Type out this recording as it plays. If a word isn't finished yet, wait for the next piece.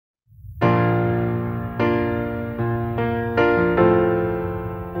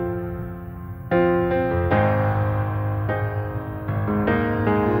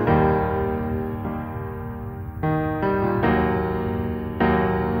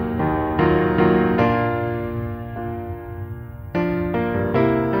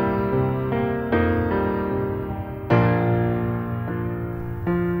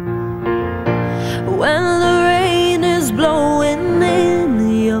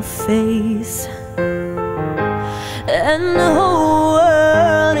your face, and the whole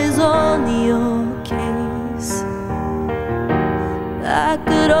world is on your case. I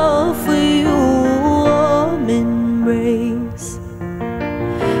could offer you a warm embrace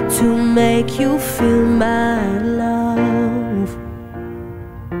to make you feel my love.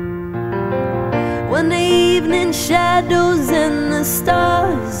 When the evening shadows and the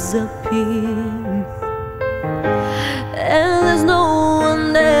stars appear, and there's no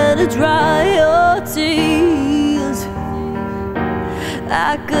one there to dry your tears,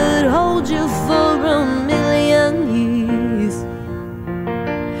 I could hold you for a million years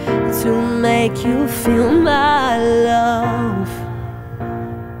to make you feel my love.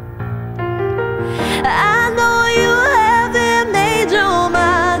 I know you haven't made your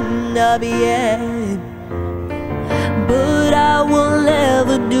mind up yet, but I will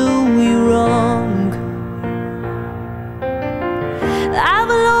never do you wrong.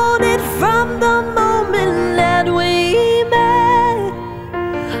 I've known it from the moment that we met.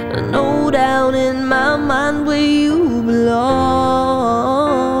 I know down in my mind where you belong.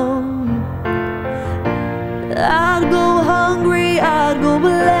 I'd go hungry, I'd go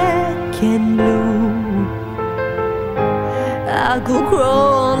black and blue, I'd go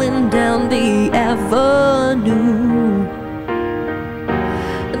crawling down the avenue.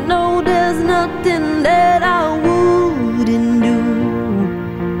 No, there's nothing that I wouldn't do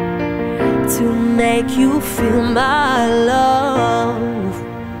to make you feel my love.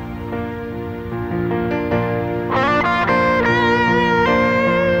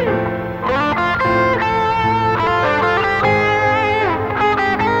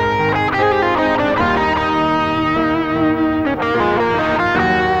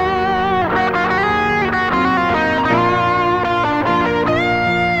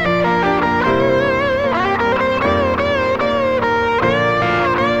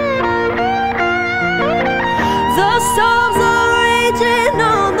 The storms are raging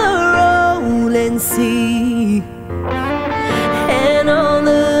on the rolling sea, and on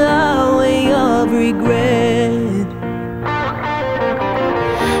the highway of regret,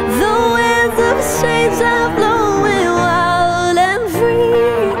 the winds of change are blowing wild and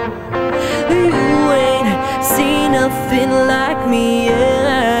free. You ain't seen nothing like me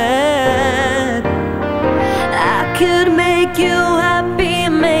yet. I could make you happy,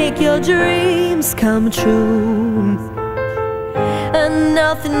 make your dreams come true, and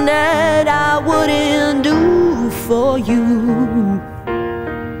nothing that I wouldn't do for you.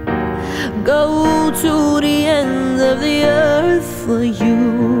 Go to the ends of the earth for you,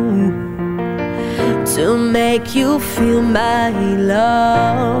 to make you feel my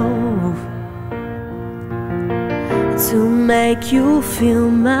love, to make you feel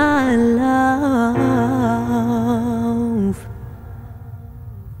my love.